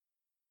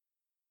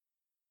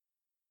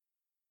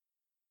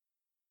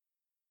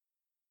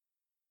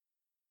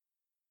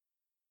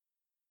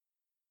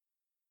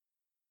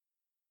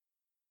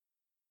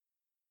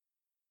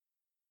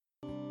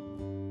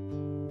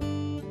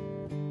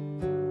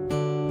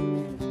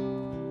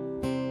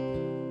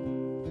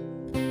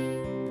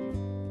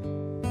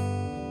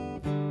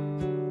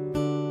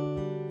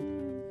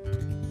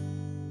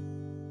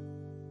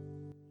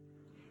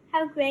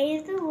great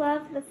is the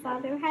love the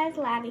Father has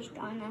lavished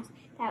on us,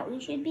 that we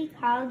should be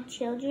called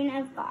children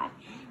of God.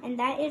 And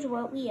that is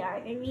what we are.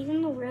 The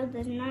reason the world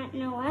does not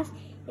know us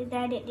is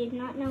that it did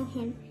not know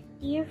him.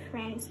 Dear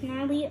friends,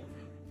 now we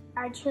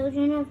are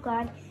children of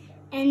God,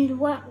 and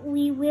what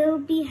we will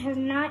be has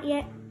not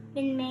yet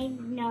been made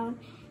known.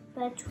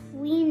 But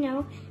we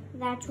know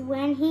that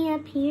when he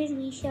appears,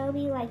 we shall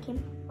be like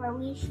him, for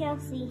we shall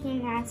see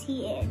him as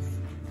he is.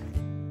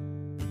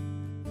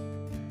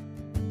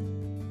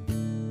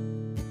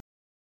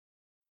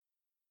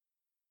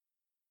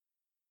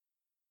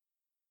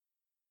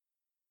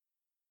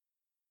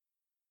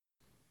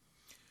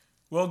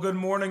 Well, good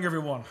morning,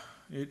 everyone.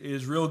 It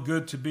is real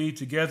good to be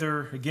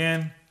together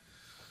again,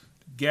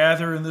 to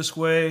gather in this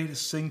way, to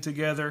sing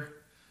together,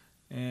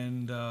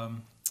 and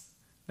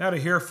now to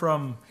hear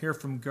from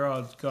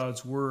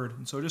God's word.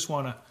 And so I just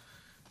want to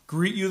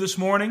greet you this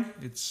morning.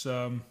 It's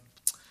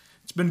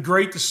been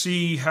great to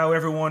see how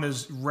everyone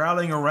is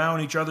rallying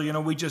around each other. You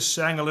know, we just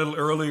sang a little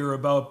earlier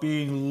about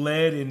being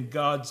led in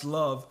God's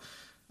love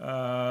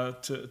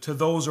to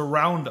those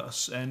around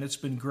us, and it's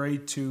been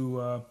great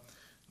to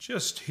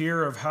just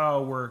hear of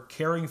how we're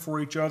caring for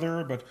each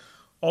other, but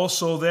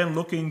also then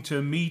looking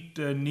to meet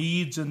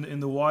needs in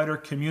the wider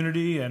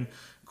community. And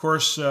of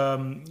course,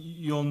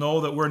 you'll know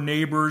that we're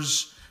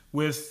neighbors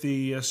with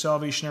the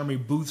Salvation Army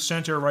Booth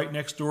Center right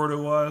next door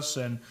to us,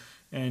 and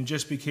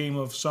just became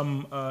of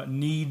some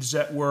needs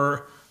that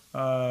were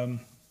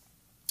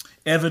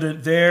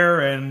evident there,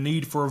 and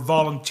need for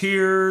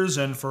volunteers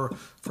and for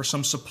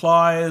some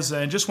supplies.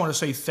 And just want to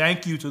say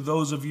thank you to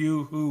those of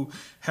you who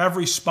have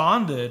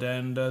responded,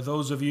 and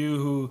those of you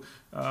who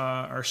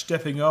are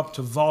stepping up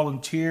to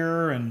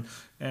volunteer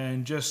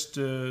and just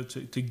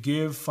to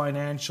give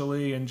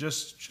financially, and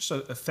just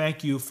a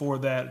thank you for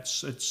that.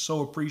 It's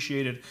so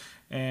appreciated.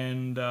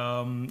 And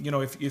you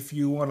know, if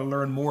you want to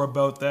learn more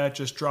about that,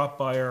 just drop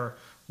by our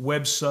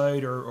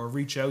website or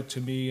reach out to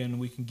me, and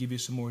we can give you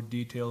some more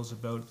details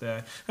about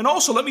that. And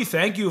also, let me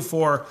thank you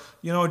for,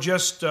 you know,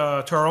 just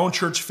to our own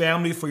church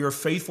family, for your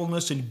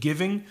faithfulness in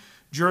giving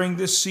during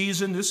this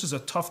season. This is a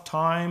tough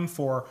time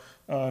for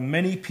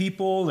many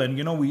people, and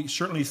you know, we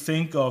certainly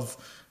think of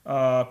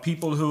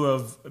people who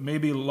have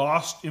maybe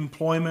lost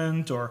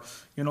employment, or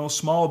you know,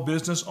 small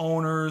business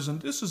owners, and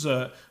this is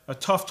a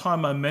tough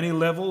time on many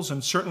levels.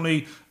 And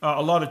certainly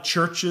a lot of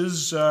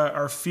churches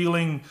are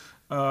feeling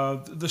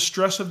the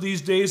stress of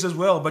these days as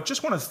well. But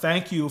just want to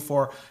thank you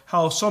for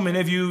how so many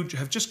of you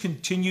have just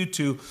continued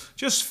to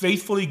just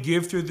faithfully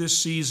give through this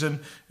season,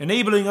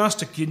 enabling us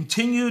to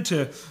continue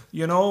to,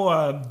 you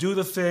know, do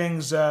the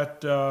things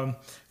that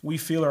we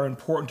feel are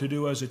important to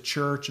do as a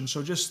church. And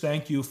so just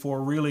thank you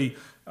for really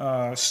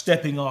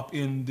stepping up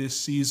in this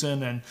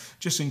season, and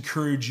just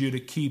encourage you to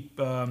keep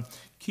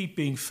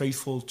being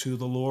faithful to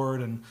the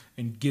Lord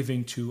and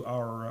giving to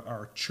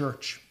our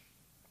church.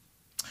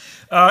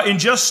 In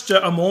just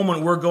a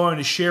moment, we're going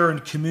to share in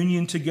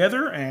communion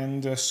together,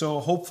 and so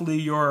hopefully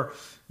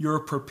you're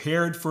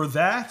prepared for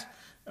that.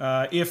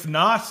 If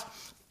not,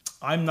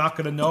 I'm not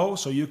going to know,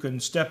 so you can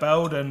step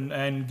out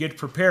and get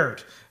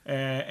prepared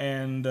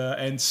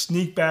and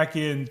sneak back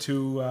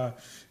into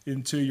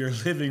your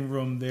living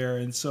room there.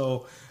 And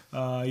so,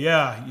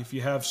 if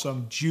you have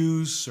some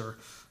juice or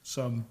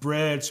some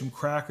bread, some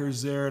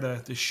crackers there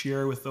to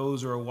share with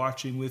those who are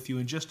watching with you,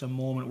 in just a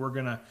moment, we're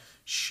going to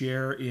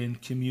share in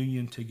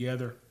communion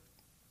together.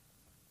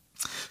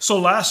 So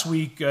last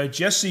week,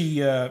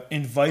 Jesse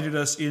invited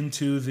us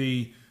into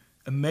the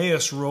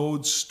Emmaus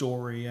Road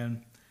story,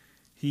 and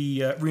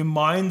he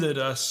reminded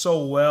us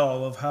so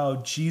well of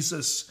how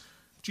Jesus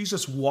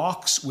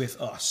walks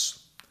with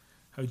us,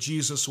 how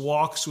Jesus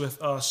walks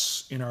with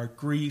us in our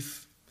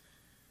grief,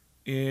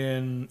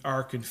 in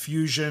our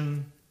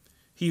confusion.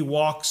 He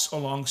walks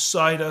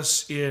alongside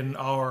us in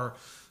our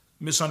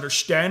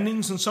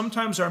misunderstandings and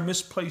sometimes our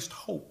misplaced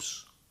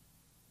hopes.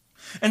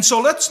 And so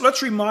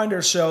let's remind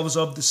ourselves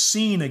of the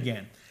scene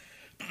again.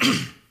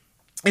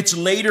 It's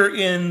later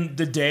in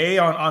the day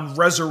on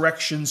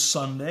Resurrection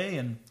Sunday,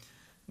 and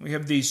we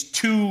have these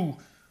two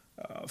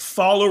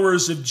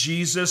followers of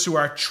Jesus who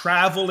are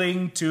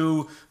traveling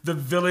to the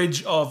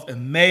village of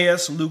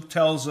Emmaus. Luke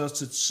tells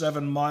us it's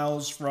 7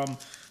 miles from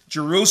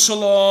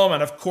Jerusalem,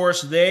 and of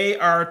course they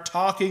are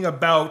talking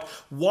about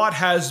what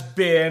has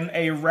been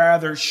a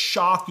rather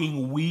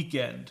shocking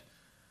weekend.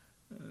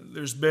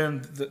 There's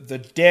been the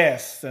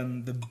death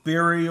and the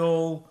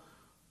burial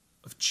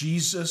of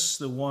Jesus,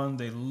 the one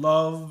they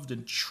loved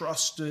and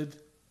trusted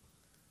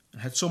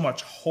and had so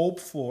much hope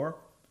for.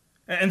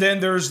 And then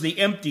there's the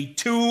empty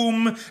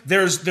tomb,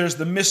 there's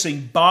the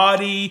missing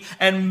body,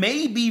 and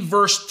maybe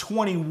verse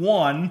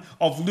 21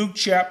 of Luke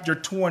chapter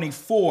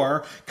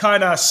 24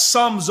 kind of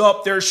sums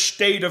up their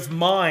state of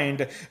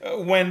mind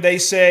when they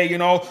say, you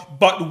know,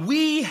 but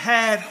we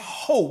had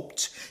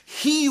hoped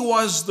he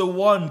was the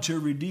one to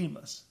redeem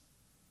us.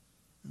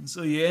 And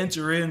so you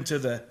enter into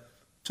the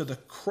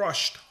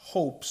crushed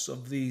hopes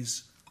of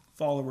these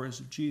followers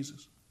of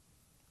Jesus.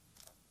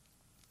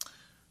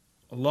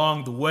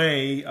 Along the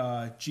way,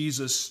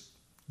 Jesus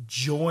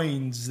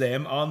joins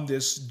them on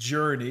this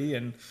journey,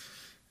 and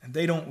and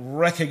they don't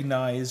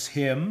recognize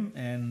him,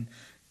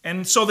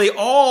 and so they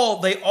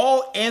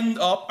all end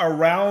up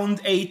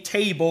around a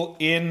table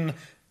in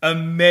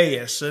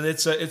Emmaus, and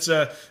it's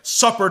a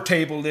supper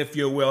table, if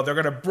you will. They're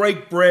going to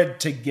break bread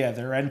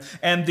together,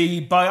 and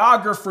the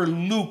biographer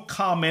Luke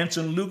comments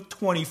in Luke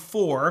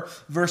 24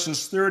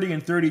 verses 30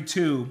 and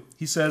 32.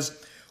 He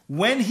says,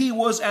 "When he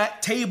was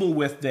at table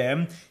with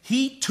them,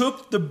 he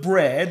took the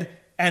bread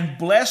and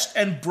blessed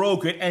and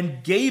broke it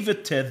and gave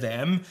it to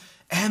them,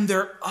 and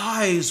their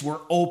eyes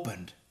were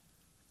opened,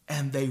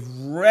 and they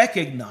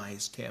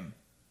recognized him,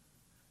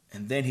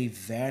 and then he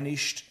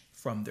vanished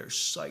from their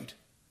sight.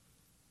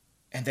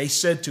 And they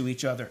said to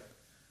each other,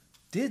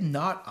 'Did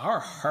not our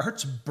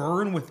hearts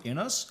burn within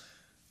us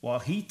while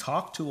he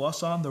talked to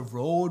us on the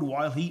road,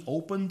 while he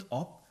opened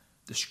up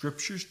the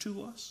scriptures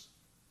to us?'"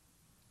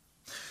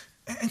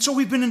 And so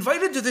we've been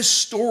invited to this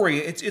story.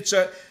 It's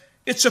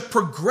a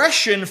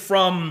progression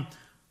from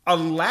a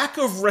lack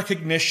of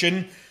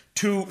recognition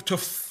to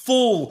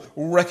full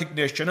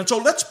recognition. And so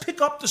let's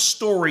pick up the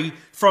story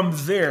from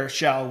there,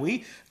 shall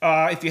we?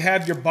 If you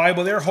have your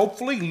Bible there,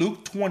 hopefully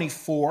Luke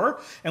 24.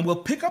 And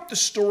we'll pick up the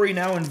story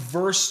now in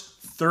verse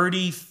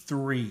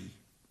 33.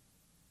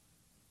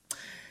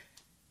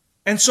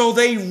 "And so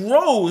they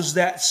rose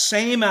that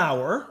same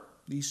hour,"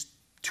 these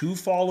two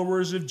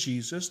followers of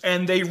Jesus,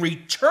 "and they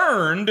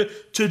returned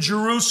to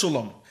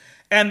Jerusalem.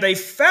 And they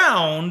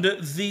found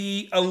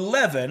the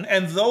 11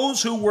 and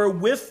those who were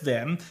with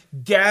them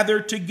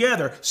gathered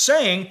together,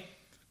 saying,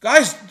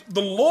 'Guys,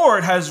 the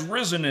Lord has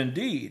risen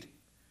indeed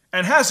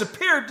and has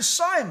appeared to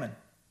Simon.'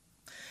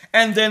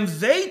 And then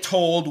they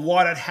told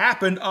what had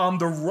happened on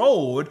the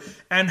road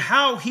and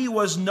how he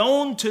was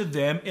known to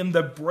them in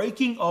the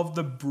breaking of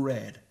the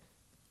bread.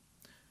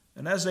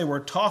 And as they were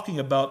talking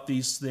about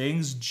these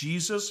things,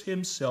 Jesus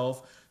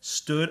himself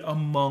stood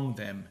among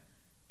them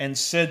and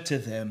said to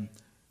them,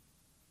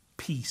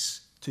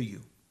 'Peace to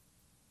you.'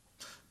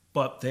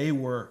 But they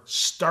were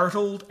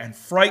startled and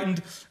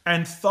frightened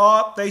and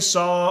thought they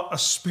saw a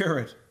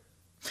spirit.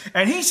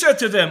 And he said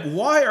to them,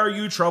 'Why are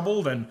you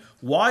troubled, and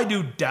why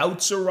do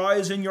doubts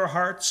arise in your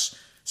hearts?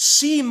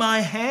 See my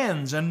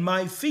hands and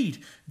my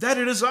feet, that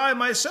it is I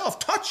myself.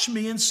 Touch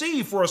me and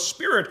see, for a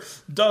spirit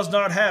does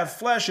not have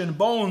flesh and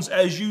bones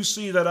as you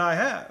see that I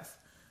have.'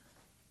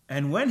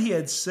 And when he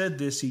had said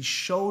this, he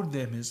showed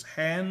them his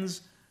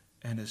hands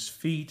and his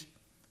feet.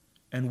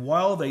 And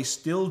while they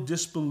still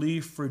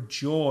disbelieved for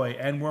joy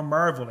and were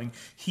marveling,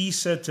 he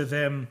said to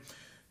them,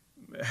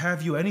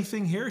 'Have you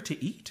anything here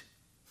to eat?'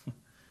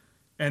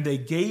 And they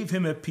gave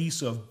him a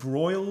piece of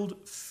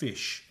broiled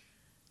fish,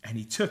 and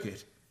he took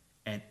it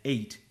and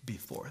ate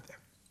before them."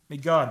 May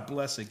God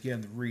bless again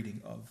the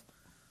reading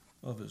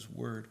of his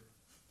word.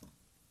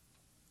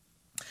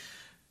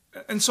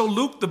 And so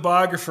Luke, the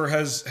biographer,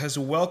 has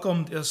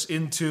welcomed us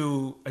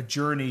into a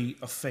journey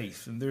of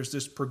faith. And there's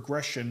this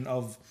progression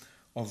of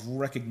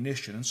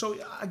recognition. And so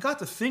I got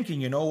to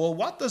thinking, well,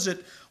 what does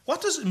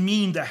it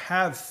mean to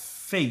have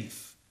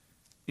faith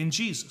in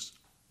Jesus?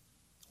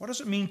 What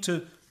does it mean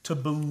to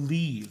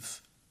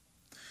believe?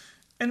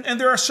 And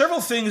there are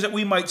several things that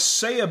we might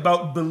say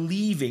about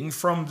believing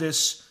from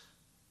this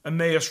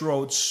Emmaus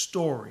Road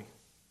story.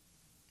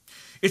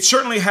 It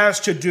certainly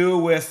has to do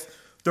with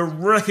the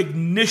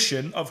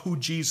recognition of who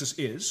Jesus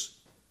is,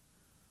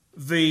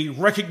 the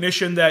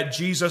recognition that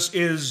Jesus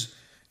is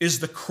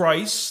the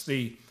Christ,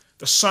 the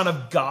Son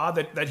of God,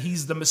 that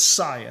he's the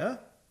Messiah.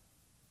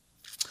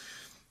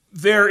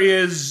 There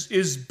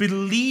is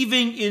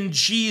believing in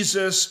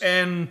Jesus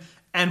and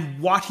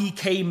what he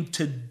came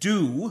to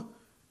do.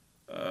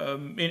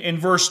 In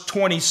verse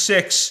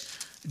 26,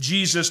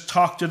 Jesus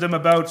talked to them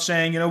about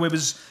saying, it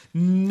was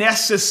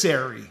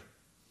necessary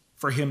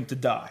for him to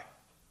die.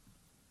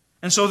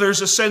 And so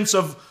there's a sense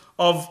of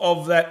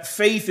that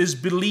faith is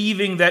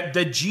believing that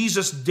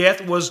Jesus'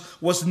 death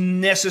was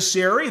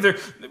necessary.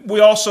 We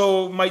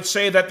also might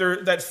say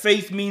that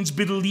faith means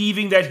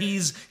believing that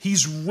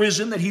he's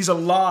risen, that he's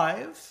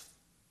alive.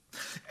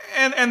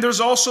 And there's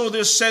also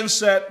this sense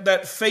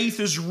that faith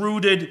is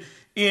rooted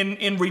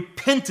in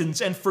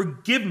repentance and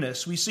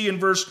forgiveness. We see in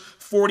verse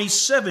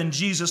 47,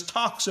 Jesus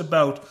talks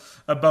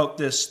about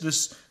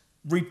this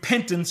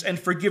repentance and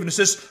forgiveness,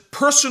 this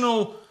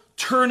personal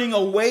turning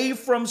away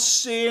from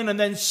sin and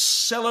then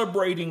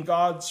celebrating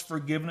God's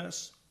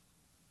forgiveness.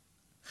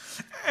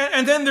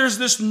 And then there's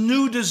this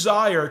new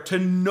desire to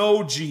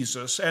know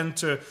Jesus and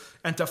to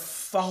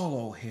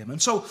follow him.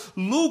 And so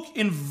Luke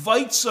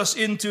invites us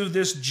into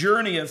this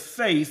journey of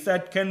faith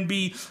that can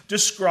be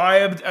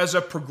described as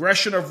a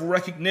progression of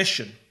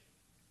recognition.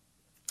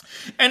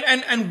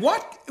 And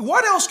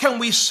what else can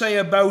we say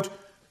about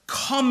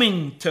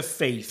coming to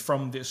faith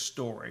from this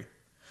story?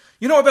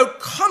 About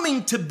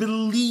coming to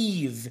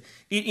believe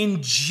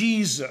in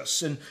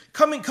Jesus and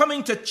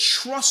coming to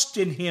trust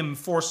in him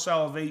for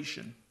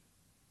salvation.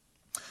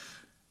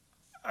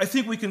 I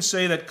think we can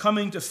say that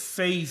coming to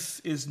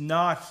faith is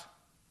not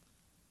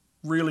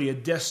really a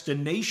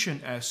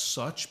destination as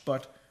such,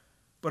 but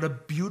a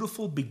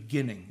beautiful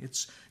beginning.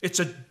 It's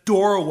a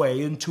doorway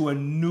into a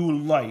new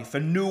life, a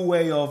new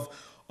way of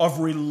of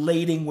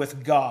relating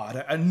with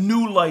God, a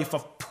new life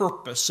of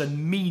purpose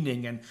and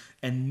meaning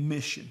and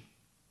mission.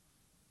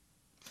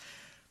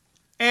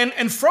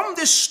 And from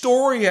this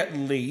story, at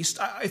least,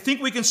 I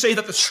think we can say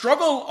that the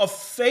struggle of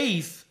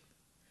faith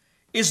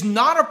is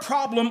not a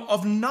problem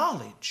of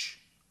knowledge.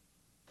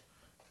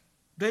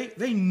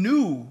 They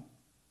knew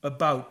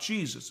about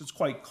Jesus. It's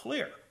quite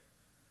clear.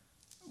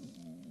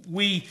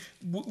 We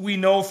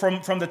know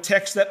from the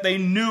text that they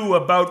knew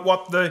about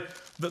what the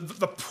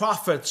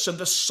prophets and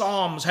the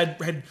Psalms had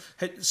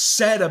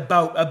said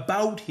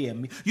about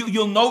him.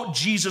 You'll note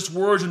Jesus'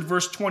 words in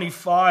verse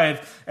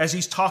 25 as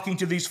he's talking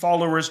to these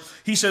followers.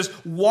 He says,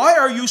 "Why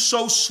are you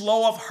so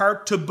slow of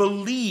heart to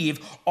believe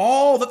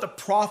all that the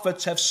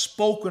prophets have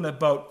spoken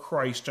about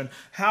Christ and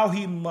how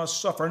he must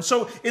suffer?" And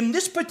so in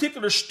this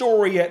particular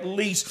story, at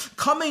least,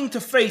 coming to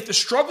faith, the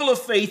struggle of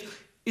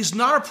faith is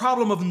not a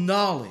problem of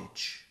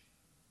knowledge.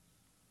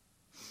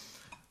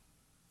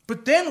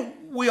 But then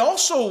we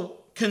also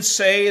can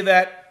say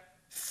that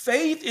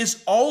faith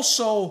is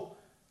also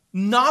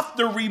not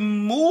the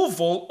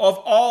removal of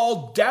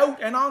all doubt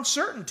and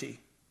uncertainty.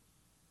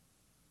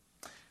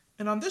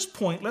 And on this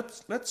point,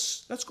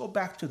 let's go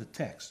back to the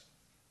text.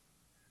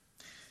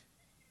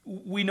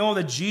 We know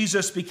that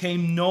Jesus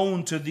became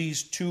known to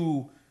these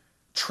two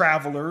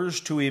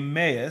travelers to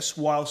Emmaus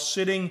while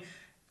sitting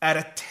at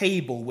a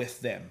table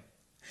with them.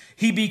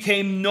 He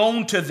became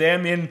known to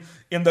them in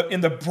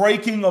the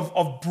breaking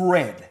of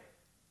bread.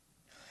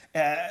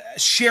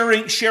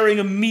 Sharing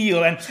a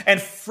meal,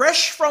 and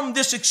fresh from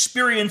this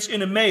experience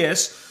in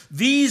Emmaus,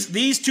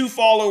 these two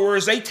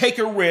followers, they take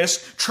a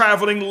risk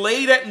traveling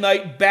late at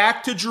night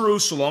back to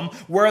Jerusalem,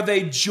 where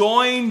they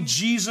join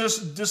Jesus'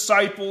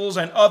 disciples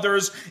and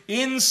others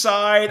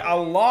inside a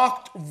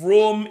locked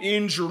room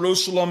in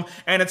Jerusalem,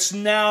 and it's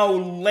now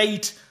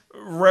late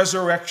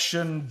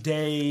Resurrection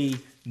Day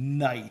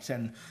night,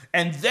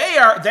 and they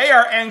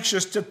are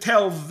anxious to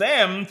tell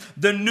them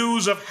the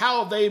news of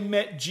how they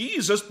met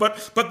Jesus,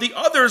 but the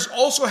others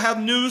also have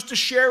news to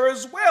share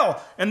as well.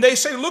 And they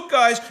say, "Look,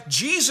 guys,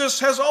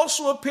 Jesus has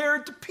also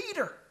appeared to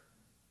Peter."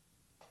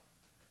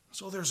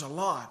 So there's a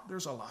lot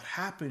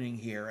happening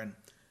here,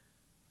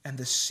 and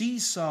the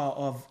seesaw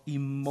of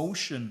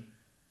emotion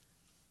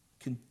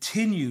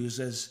continues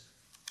as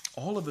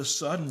all of a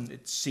sudden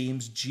it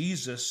seems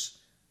Jesus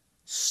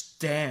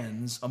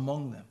stands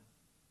among them.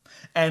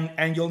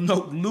 And you'll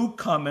note Luke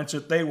comments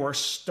that they were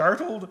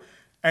startled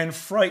and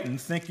frightened,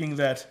 thinking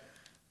that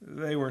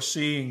they were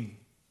seeing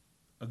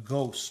a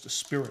ghost, a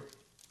spirit.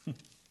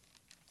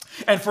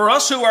 And for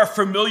us who are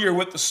familiar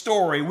with the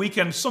story, we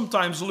can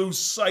sometimes lose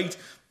sight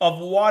of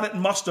what it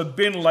must have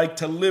been like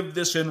to live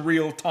this in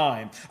real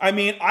time. I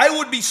mean, I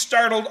would be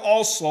startled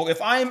also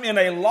if I'm in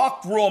a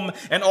locked room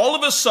and all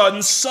of a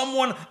sudden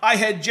someone I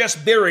had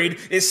just buried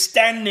is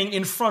standing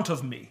in front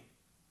of me.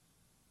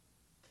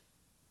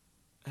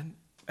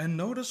 And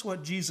notice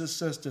what Jesus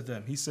says to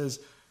them. He says,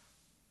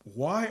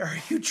 "Why are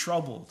you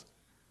troubled?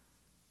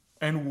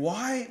 And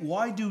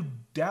why do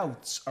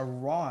doubts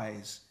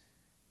arise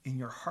in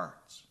your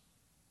hearts?"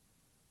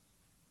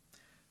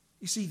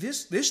 You see,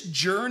 this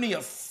journey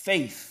of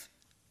faith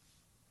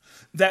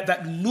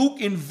that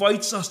Luke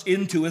invites us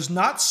into is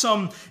not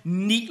some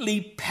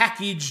neatly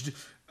packaged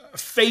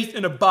faith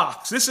in a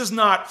box. This is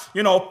not,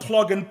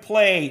 plug and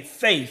play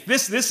faith.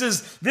 This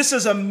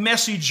is a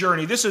messy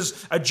journey. This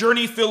is a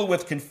journey filled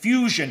with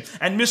confusion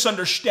and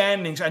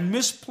misunderstandings and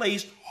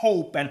misplaced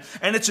hope. And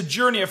it's a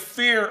journey of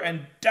fear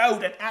and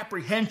doubt and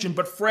apprehension.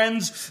 But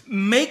friends,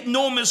 make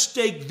no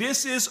mistake,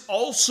 this is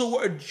also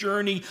a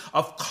journey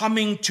of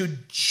coming to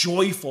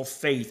joyful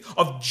faith,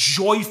 of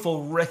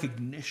joyful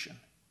recognition.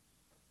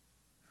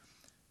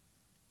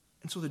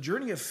 And so the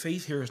journey of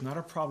faith here is not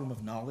a problem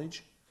of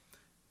knowledge.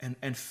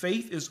 And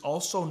faith is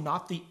also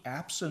not the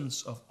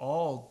absence of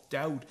all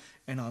doubt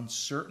and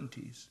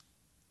uncertainties.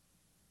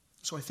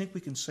 So I think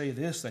we can say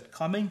this, that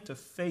coming to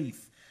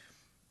faith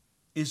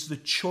is the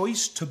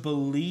choice to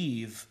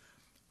believe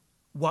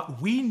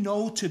what we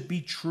know to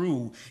be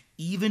true,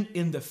 even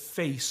in the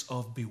face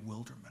of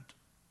bewilderment.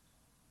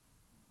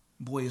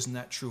 Boy, isn't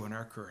that true in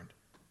our current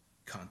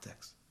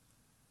context.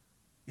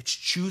 It's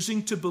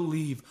choosing to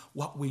believe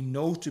what we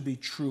know to be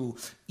true,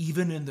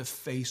 even in the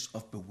face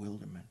of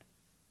bewilderment.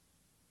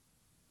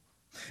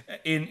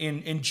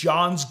 In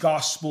John's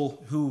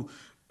gospel,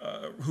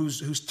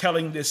 who's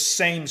telling this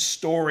same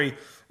story,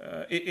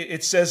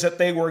 it says that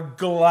they were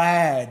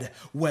glad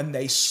when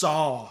they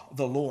saw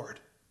the Lord.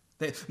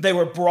 They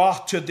were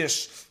brought to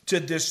this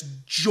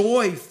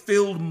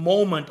joy-filled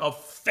moment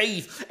of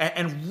faith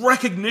and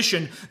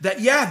recognition that,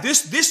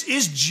 this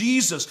is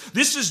Jesus.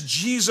 This is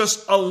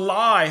Jesus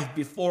alive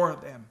before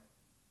them.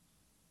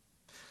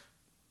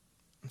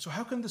 And so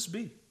how can this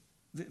be?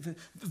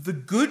 The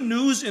good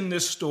news in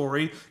this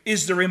story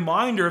is the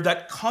reminder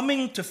that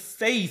coming to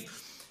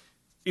faith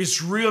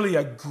is really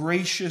a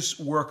gracious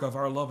work of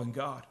our loving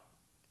God.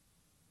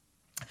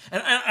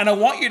 And I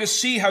want you to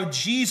see how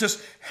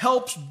Jesus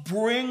helps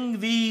bring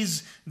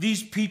these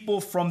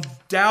people from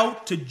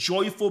doubt to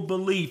joyful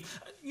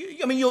belief.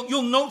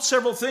 you'll note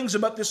several things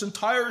about this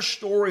entire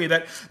story,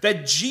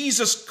 that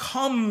Jesus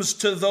comes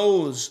to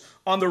those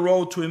on the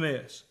road to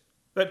Emmaus.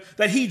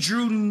 That he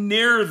drew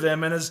near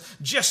them, and as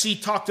Jesse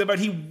talked about,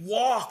 he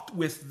walked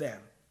with them.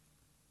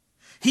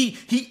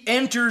 He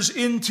enters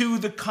into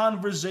the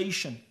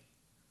conversation.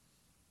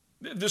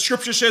 The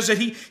scripture says that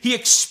he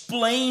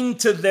explained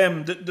to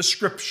them the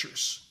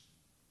scriptures.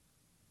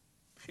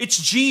 It's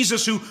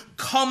Jesus who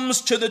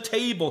comes to the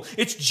table.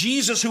 It's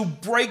Jesus who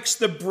breaks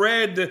the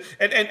bread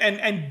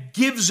and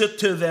gives it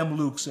to them,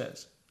 Luke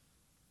says.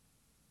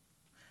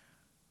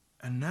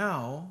 And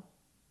now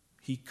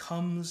he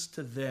comes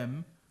to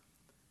them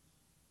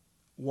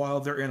while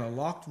they're in a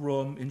locked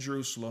room in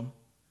Jerusalem,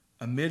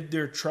 amid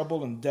their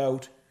trouble and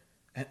doubt,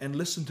 and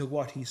listen to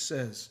what he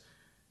says.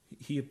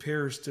 He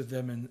appears to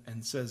them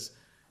and says,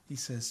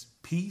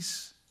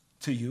 peace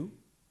to you.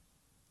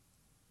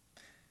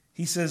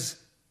 He says,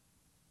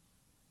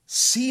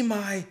 see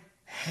my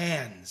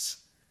hands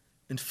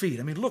and feet.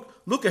 I mean,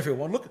 look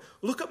everyone,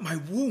 look at my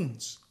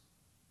wounds.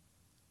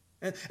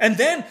 And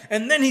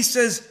then he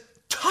says,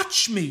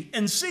 touch me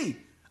and see.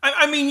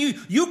 I mean,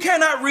 you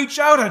cannot reach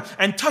out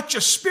and touch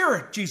a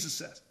spirit, Jesus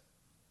says.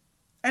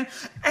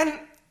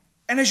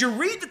 And as you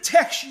read the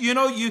text, you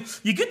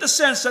get the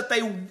sense that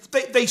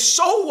they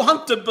so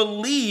want to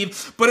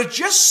believe, but it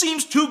just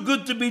seems too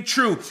good to be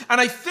true.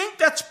 And I think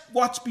that's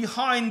what's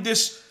behind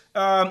this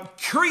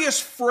curious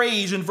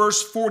phrase in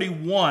verse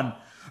 41.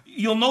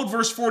 You'll note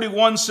verse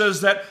 41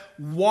 says that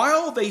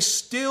while they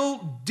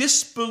still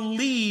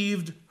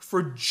disbelieved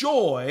for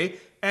joy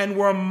and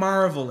were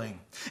marveling.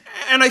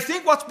 And I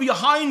think what's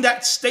behind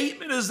that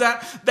statement is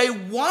that they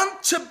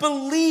want to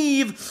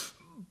believe,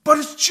 but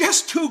it's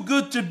just too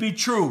good to be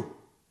true.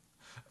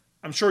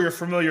 I'm sure you're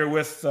familiar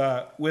with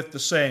the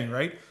saying,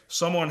 right?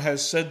 Someone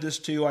has said this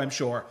to you, I'm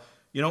sure.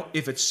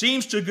 If it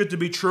seems too good to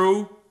be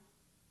true,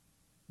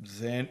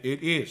 then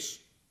it is.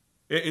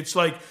 It's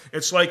like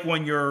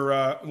when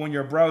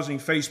you're browsing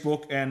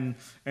Facebook and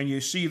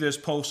you see this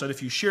post that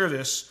if you share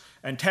this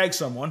and tag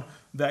someone,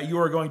 that you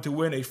are going to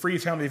win a free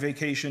family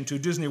vacation to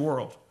Disney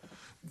World.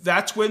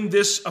 That's when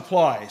this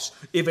applies.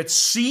 If it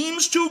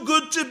seems too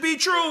good to be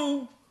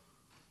true,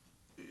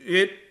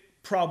 it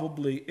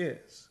probably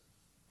is.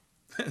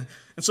 And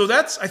so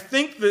that's, I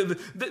think, they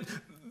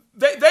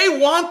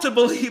want to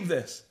believe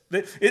this.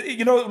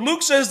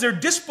 Luke says they're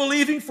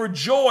disbelieving for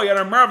joy and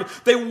are marveling.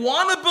 They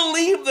want to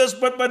believe this,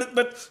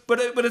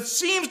 but it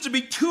seems to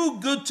be too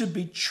good to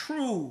be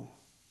true.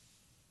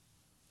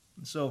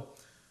 And so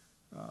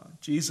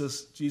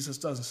Jesus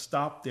doesn't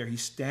stop there. He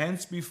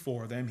stands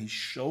before them. He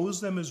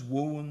shows them his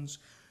wounds.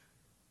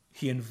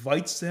 He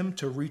invites them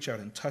to reach out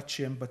and touch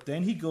him. But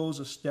then he goes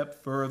a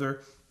step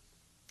further,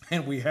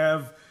 and we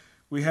have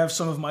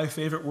some of my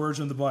favorite words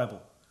in the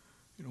Bible.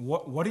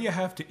 What do you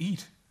have to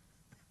eat?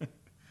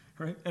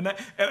 Right? And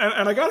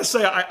I got to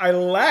say, I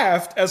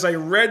laughed as I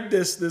read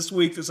this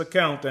week, this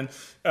account. And,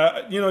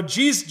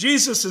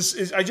 Jesus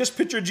is, I just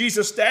picture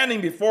Jesus standing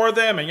before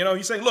them. And,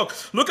 he's saying,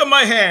 look at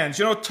my hands,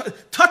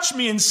 touch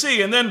me and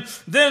see. And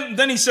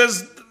then he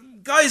says,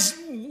 guys,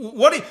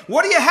 what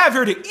do you have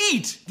here to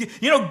eat?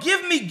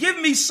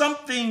 Give me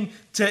something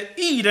to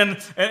eat. And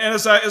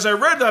as I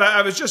read that,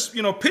 I was just,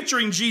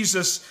 picturing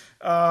Jesus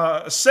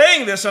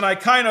saying this, and I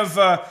kind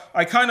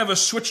of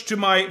switched to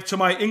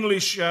my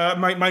English,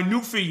 my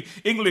Newfie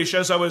English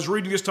as I was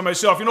reading this to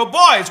myself.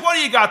 Boys, what do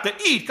you got to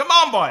eat? Come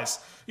on, boys.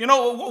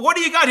 What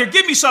do you got here?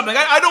 Give me something.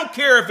 I don't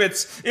care if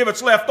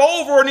it's left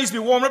over or needs to be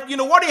warmed up.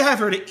 What do you have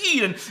here to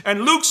eat?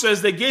 And Luke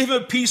says they gave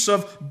him a piece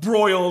of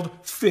broiled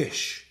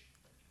fish,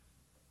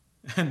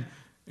 and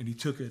he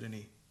took it and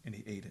he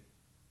ate it.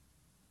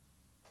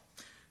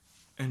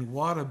 And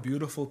what a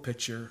beautiful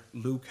picture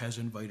Luke has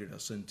invited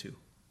us into.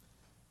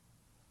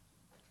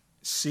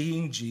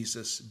 Seeing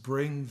Jesus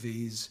bring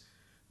these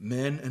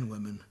men and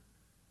women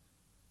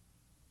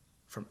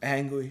from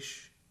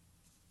anguish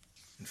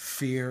and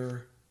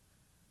fear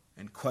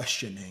and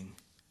questioning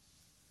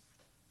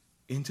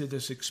into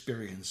this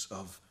experience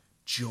of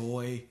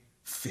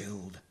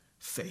joy-filled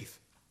faith.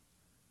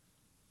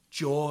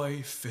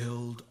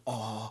 Joy-filled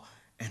awe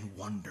and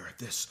wonder.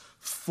 This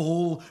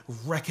full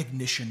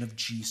recognition of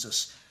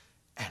Jesus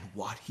and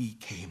what he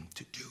came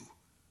to do.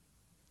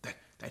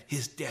 That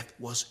his death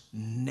was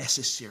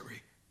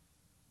necessary.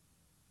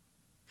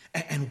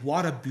 And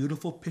what a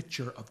beautiful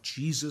picture of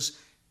Jesus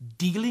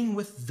dealing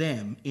with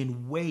them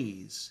in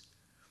ways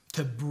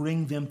to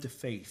bring them to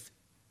faith.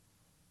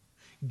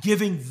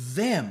 Giving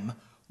them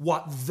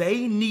what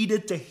they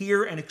needed to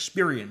hear and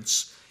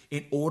experience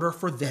in order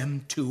for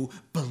them to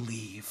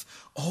believe.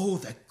 Oh,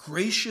 the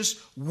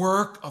gracious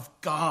work of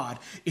God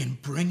in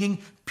bringing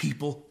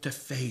people to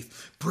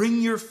faith.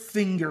 Bring your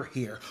finger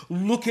here.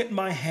 Look at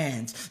my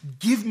hands.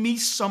 Give me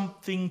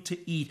something to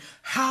eat.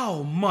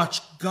 How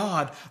much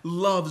God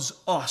loves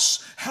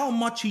us. How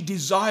much he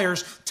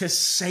desires to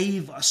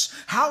save us.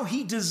 How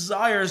he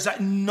desires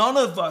that none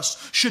of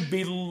us should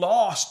be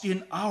lost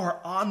in our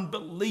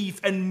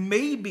unbelief. And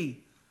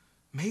maybe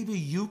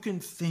you can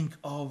think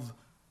of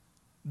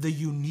the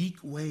unique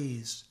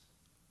ways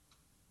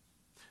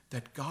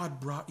that God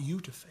brought you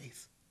to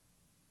faith,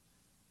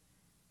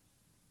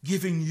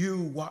 giving you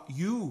what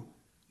you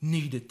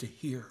needed to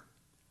hear,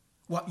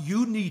 what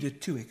you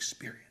needed to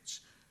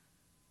experience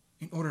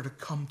in order to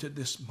come to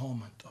this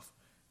moment of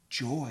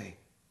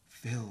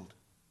joy-filled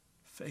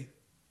faith.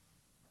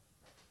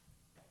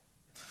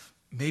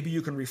 Maybe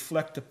you can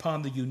reflect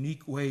upon the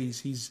unique ways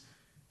He's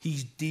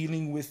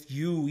dealing with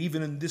you,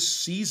 even in this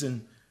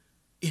season,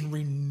 in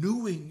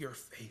renewing your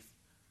faith,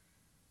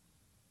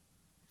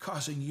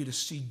 causing you to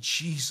see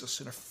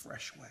Jesus in a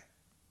fresh way.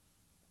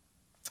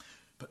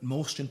 But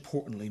most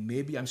importantly,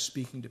 maybe I'm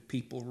speaking to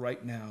people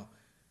right now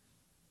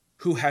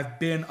who have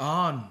been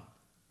on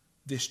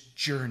this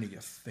journey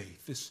of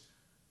faith,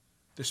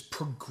 this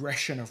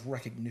progression of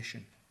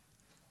recognition.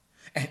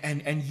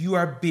 And you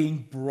are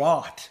being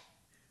brought,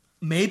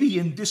 maybe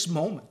in this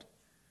moment,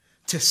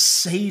 to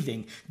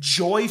saving,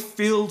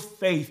 joy-filled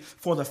faith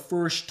for the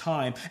first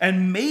time.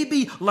 And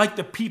maybe, like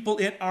the people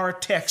in our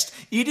text,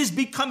 it is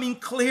becoming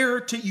clear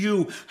to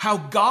you how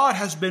God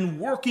has been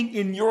working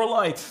in your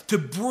life to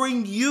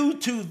bring you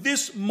to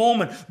this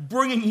moment,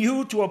 bringing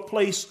you to a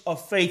place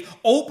of faith,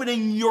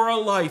 opening your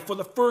life for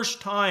the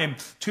first time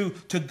to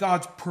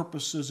God's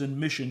purposes and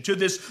mission, to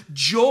this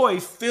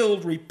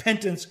joy-filled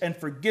repentance and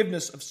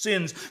forgiveness of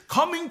sins,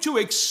 coming to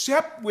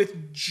accept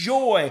with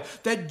joy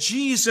that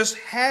Jesus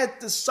had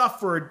to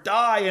suffer,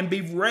 die, and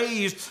be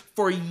raised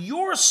for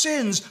your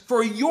sins,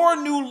 for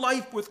your new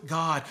life with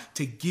God,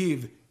 to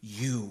give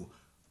you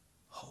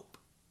hope.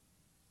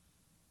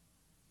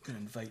 I'm going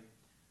to invite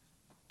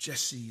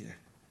Jesse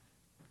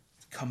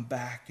to come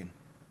back and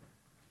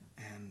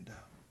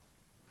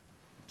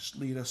just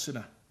lead us in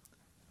a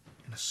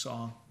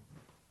song.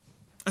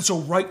 And so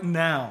right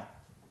now,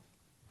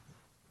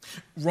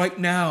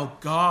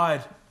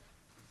 God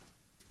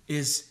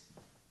is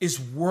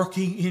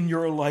working in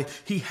your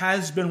life. He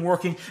has been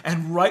working,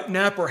 and right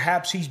now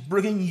perhaps He's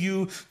bringing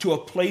you to a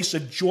place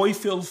of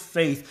joy-filled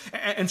faith.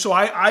 And so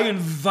I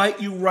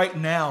invite you right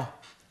now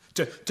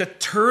to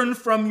turn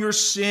from your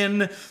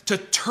sin, to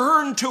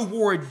turn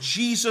toward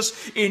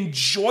Jesus in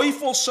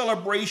joyful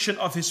celebration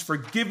of His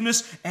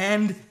forgiveness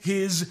and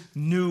His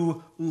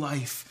new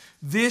life.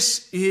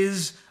 This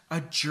is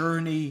a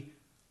journey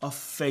of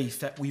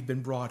faith that we've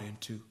been brought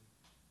into.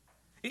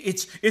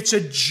 It's a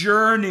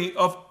journey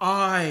of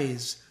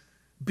eyes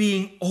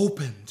being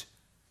opened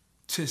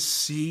to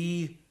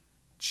see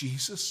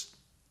Jesus,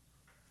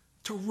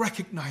 to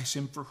recognize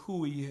Him for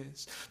who He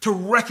is, to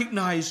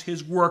recognize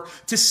His work,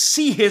 to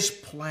see His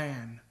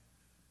plan,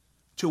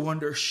 to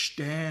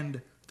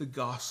understand the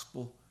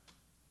gospel,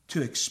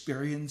 to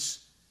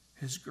experience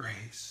His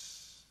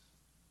grace.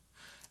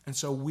 And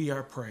so we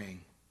are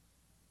praying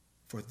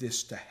for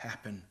this to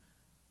happen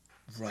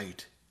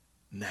right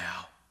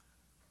now.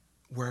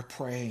 We're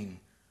praying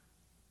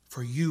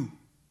for you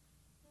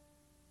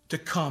to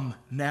come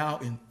now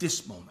in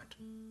this moment.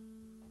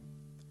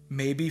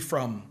 Maybe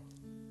from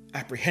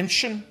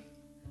apprehension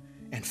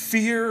and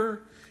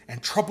fear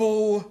and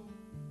trouble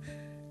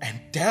and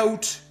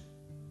doubt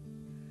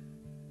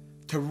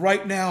to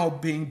right now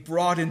being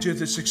brought into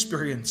this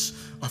experience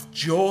of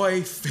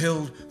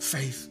joy-filled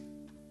faith,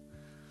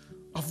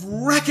 of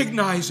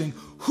recognizing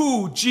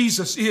who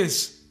Jesus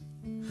is,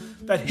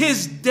 that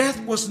His death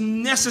was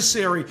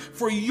necessary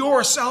for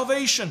your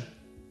salvation.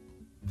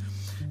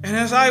 And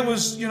as I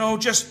was,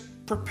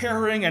 just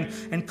preparing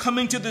and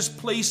coming to this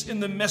place in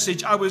the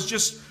message, I was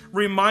just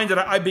reminded,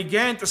 I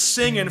began to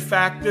sing, in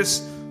fact,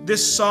 this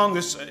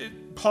song,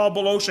 Paul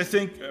Baloche, I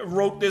think,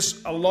 wrote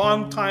this a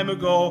long time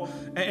ago,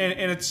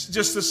 and it's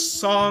just this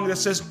song that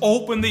says,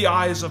 "Open the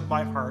eyes of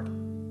my heart."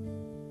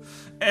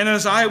 And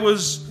as I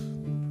was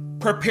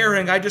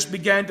preparing, I just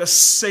began to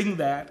sing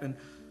that, and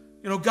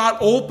God,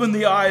 open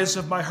the eyes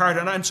of my heart.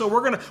 And so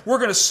we're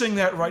gonna sing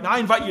that right now. I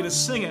invite you to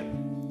sing it.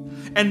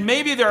 And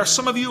maybe there are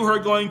some of you who are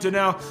going to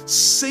now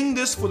sing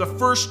this for the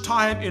first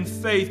time in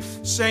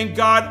faith, saying,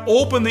 God,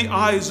 open the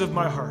eyes of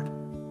my heart.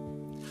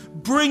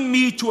 Bring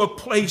me to a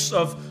place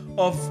of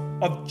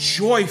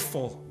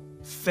joyful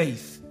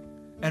faith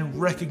and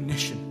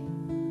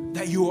recognition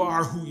that you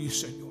are who you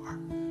said you are.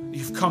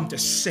 You've come to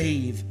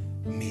save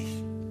me.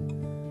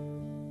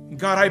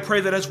 God, I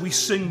pray that as we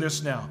sing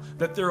this now,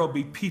 that there will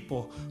be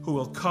people who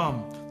will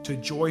come to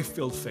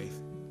joy-filled faith.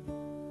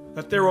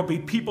 That there will be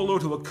people,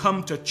 Lord, who will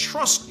come to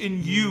trust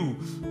in you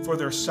for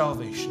their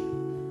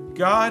salvation.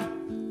 God,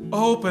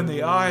 open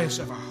the eyes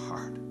of our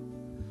heart.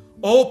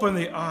 Open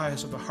the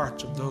eyes of the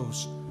hearts of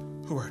those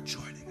who are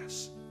joining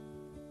us.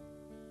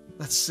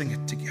 Let's sing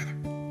it together.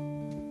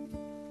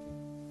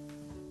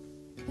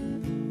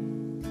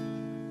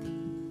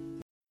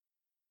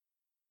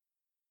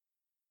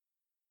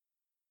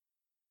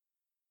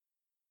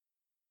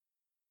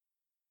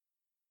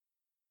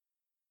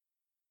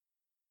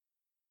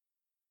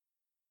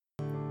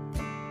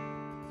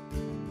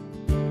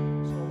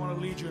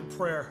 You in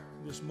prayer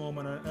this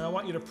moment, and I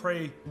want you to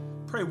pray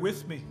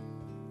with me.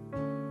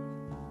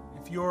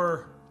 If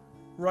you're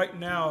right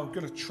now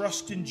going to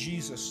trust in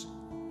Jesus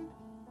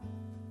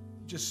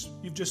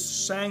you've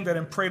just sang that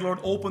and prayed, Lord,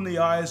 open the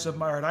eyes of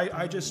my heart.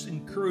 I just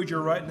encourage you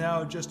right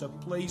now just to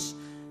place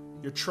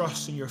your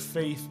trust and your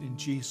faith in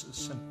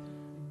Jesus. And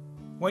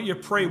why don't you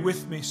pray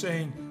with me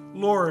saying,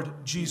 Lord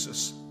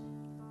Jesus,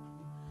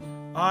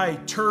 I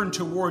turn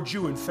towards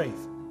you in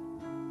faith.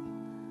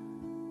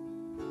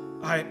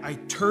 I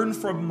turn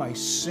from my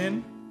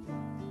sin.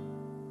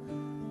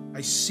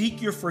 I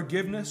seek your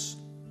forgiveness.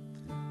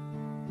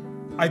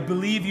 I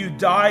believe you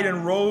died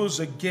and rose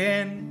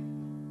again.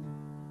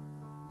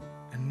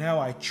 And now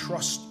I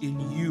trust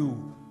in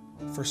you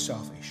for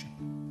salvation.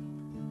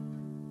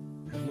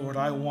 And Lord,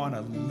 I want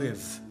to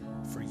live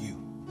for you.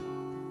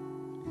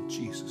 In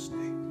Jesus'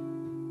 name.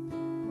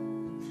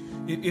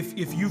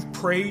 If you've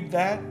prayed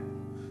that,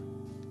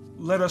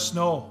 let us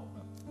know.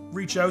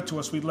 Reach out to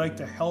us. We'd like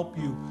to help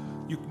you.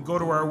 You can go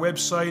to our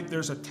website.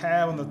 There's a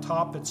tab on the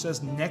top that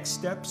says Next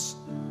Steps.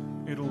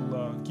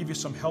 It'll give you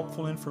some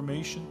helpful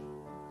information.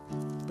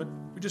 But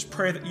we just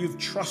pray that you've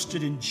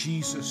trusted in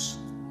Jesus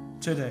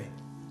today.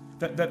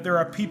 That there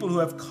are people who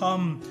have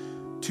come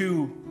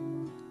to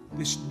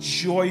this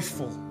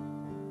joyful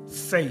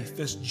faith,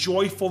 this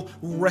joyful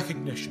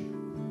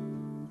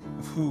recognition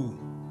of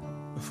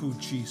who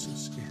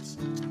Jesus is.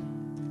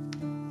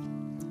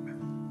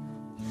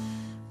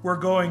 We're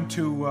going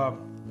to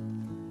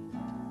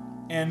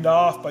end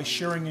off by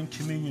sharing in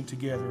communion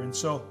together. And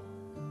so,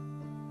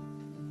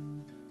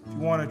 if you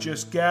want to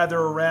just gather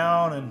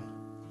around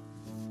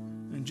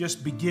and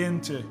just begin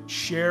to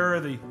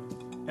share the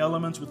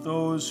elements with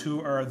those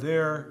who are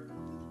there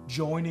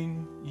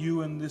joining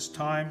you in this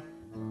time.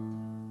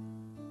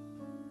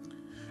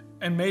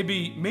 And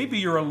maybe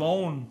you're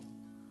alone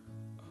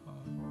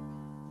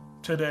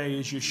today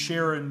as you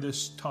share in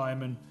this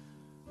time. And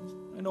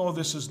I know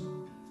this is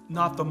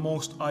not the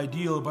most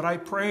ideal, but I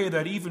pray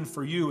that even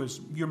for you, as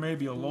you may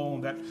be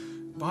alone, that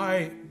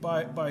by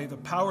the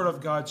power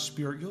of God's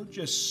Spirit, you'll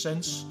just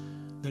sense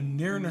the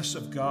nearness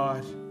of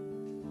God,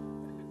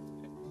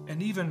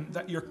 and even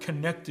that you're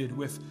connected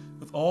with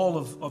all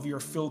of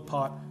your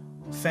Philpott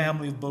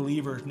family of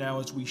believers now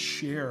as we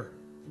share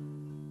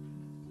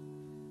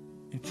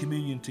in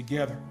communion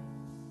together.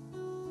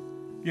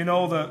 You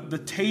know, the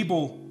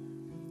table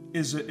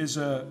is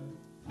a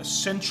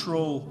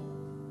central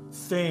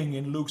thing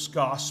in Luke's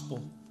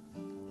gospel.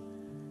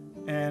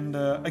 And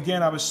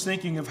again, I was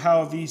thinking of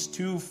how these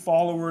two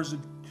followers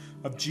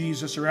of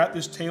Jesus are at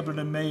this table in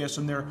Emmaus,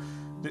 and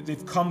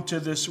they've come to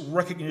this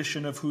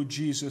recognition of who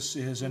Jesus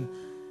is. And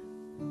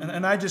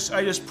I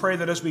just pray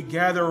that as we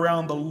gather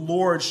around the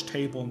Lord's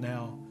table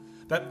now,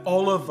 that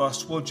all of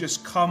us will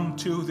just come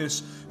to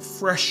this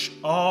fresh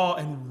awe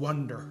and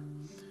wonder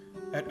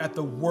at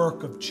the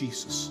work of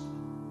Jesus,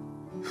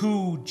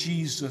 who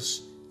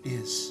Jesus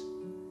is,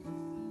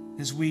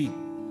 as we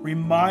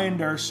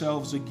remind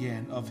ourselves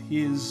again of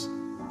his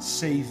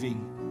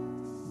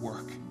saving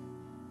work.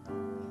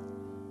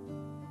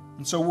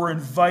 And so we're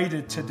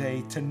invited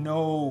today to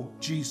know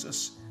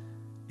Jesus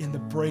in the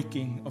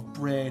breaking of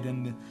bread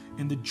and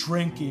in the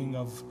drinking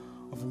of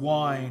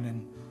wine.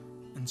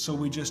 And so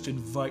we just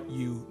invite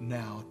you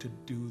now to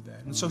do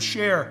that. And so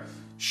share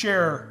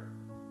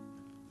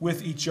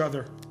with each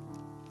other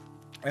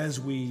as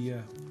we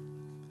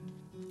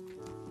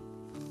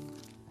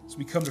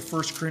come to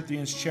 1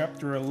 Corinthians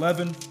chapter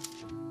 11.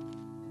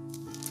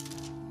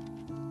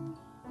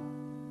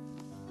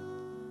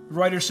 The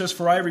writer says,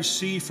 "For I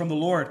received from the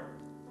Lord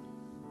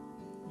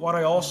what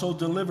I also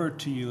delivered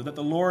to you, that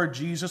the Lord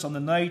Jesus, on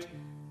the night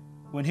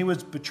when he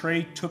was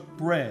betrayed, took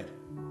bread.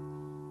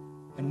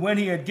 And when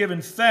he had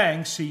given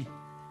thanks, he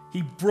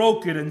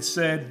broke it and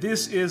said,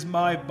 'This is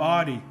my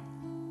body,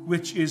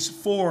 which is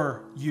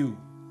for you.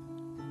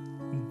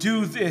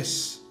 Do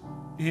this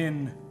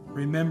in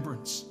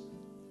remembrance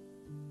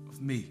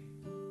of me.'"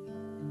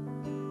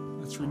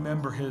 Let's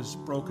remember his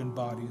broken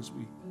body as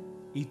we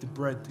eat the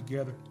bread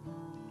together.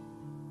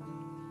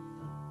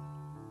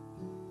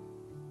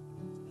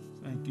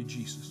 Thank you,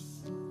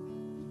 Jesus.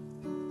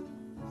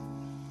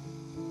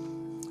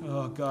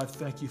 Oh, God,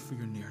 thank you for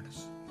your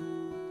nearness.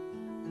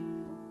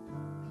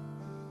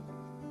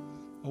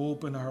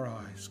 Open our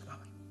eyes,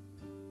 God.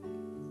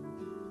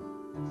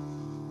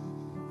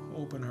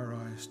 Open our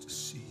eyes to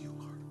see you,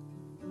 Lord.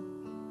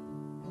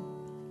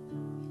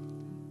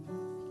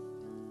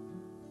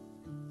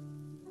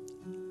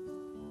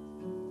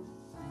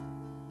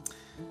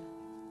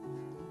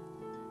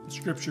 The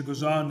scripture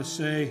goes on to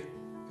say,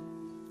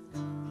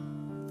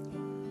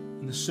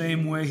 in the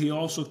same way, he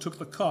also took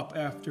the cup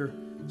after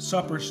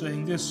supper,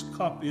 saying, "This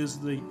cup is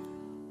the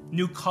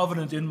new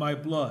covenant in my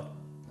blood.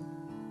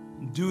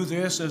 Do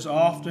this as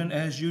often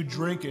as you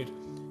drink it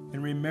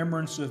in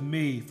remembrance of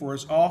me. For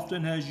as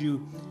often as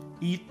you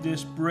eat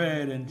this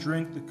bread and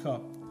drink the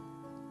cup,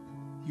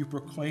 you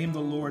proclaim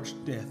the Lord's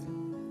death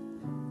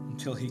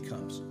until he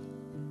comes."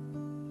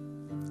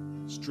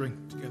 Let's drink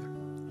together.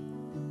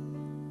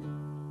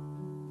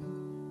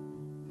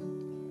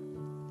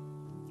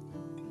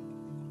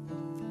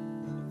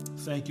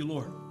 Thank you,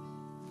 Lord.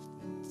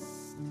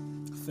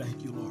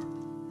 Thank you, Lord.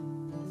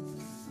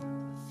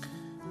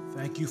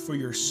 Thank you for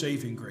your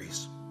saving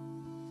grace.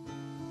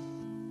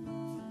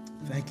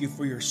 Thank you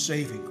for your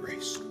saving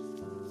grace.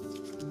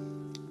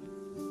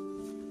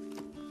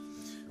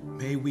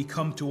 May we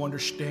come to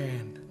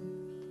understand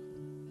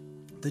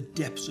the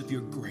depths of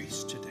your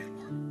grace today,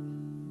 Lord.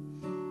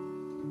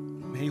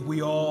 May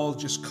we all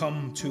just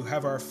come to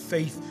have our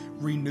faith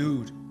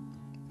renewed.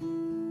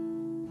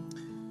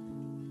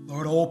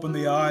 Lord, open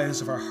the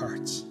eyes of our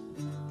hearts.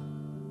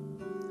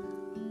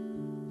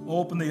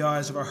 Open the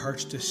eyes of our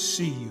hearts to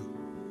see you,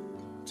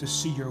 to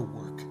see your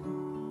work.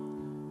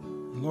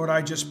 And Lord,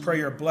 I just pray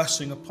your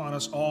blessing upon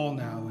us all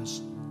now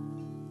as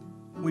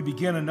we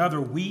begin another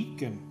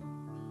week. And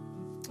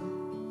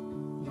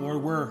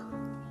Lord, we're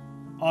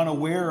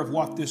unaware of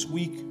what this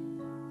week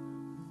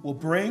will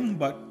bring,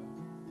 but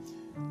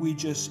we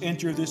just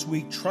enter this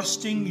week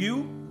trusting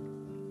you,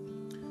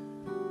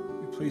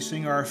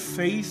 placing our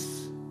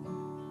faith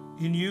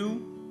in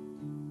you.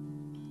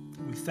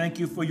 We thank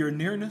you for your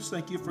nearness.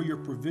 Thank you for your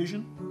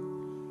provision.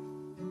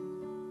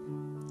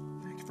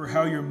 Thank you for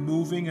how you're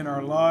moving in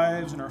our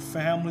lives, in our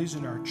families,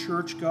 in our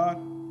church, God.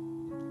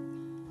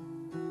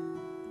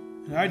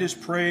 And I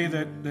just pray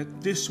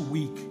that this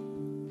week,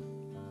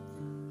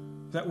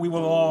 that we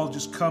will all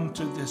just come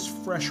to this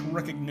fresh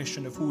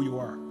recognition of who you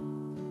are.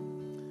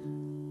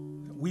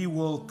 That we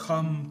will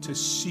come to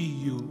see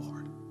you,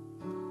 Lord,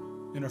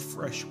 in a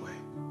fresh way.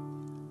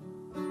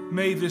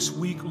 May this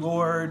week,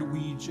 Lord,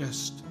 we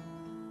just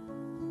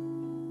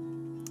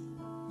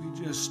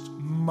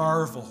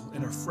marvel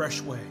in a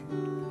fresh way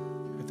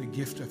at the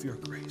gift of your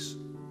grace.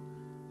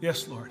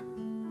 Yes, Lord.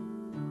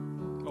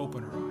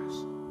 Open our eyes.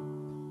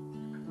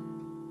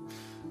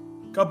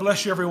 God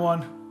bless you,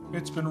 everyone.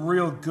 It's been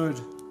real good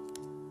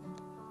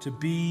to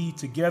be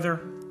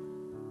together.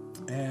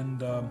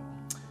 And,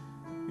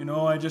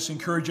 I just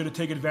encourage you to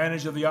take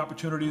advantage of the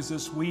opportunities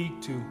this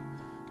week to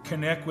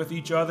connect with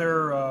each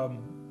other.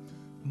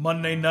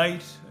 Monday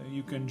night,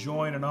 you can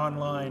join an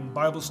online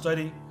Bible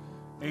study,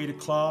 8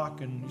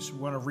 o'clock, and you just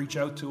want to reach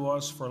out to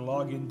us for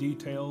login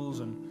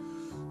details. And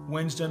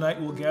Wednesday night,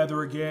 we'll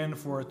gather again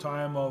for a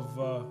time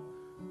of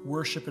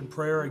worship and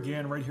prayer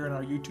again right here on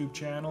our YouTube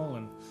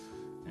channel.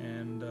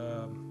 And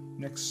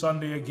next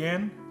Sunday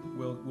again,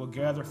 we'll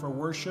gather for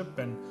worship.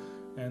 And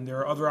there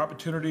are other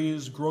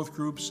opportunities, growth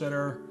groups that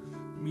are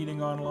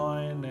meeting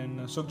online.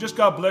 And so just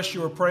God bless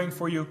you. We're praying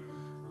for you.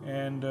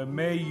 And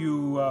may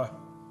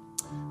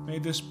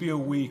this be a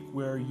week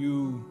where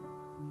you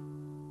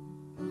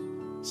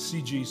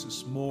see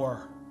Jesus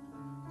more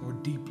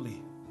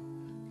deeply,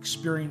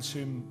 experience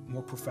him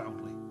more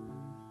profoundly.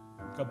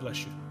 God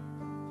bless you.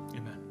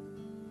 Amen.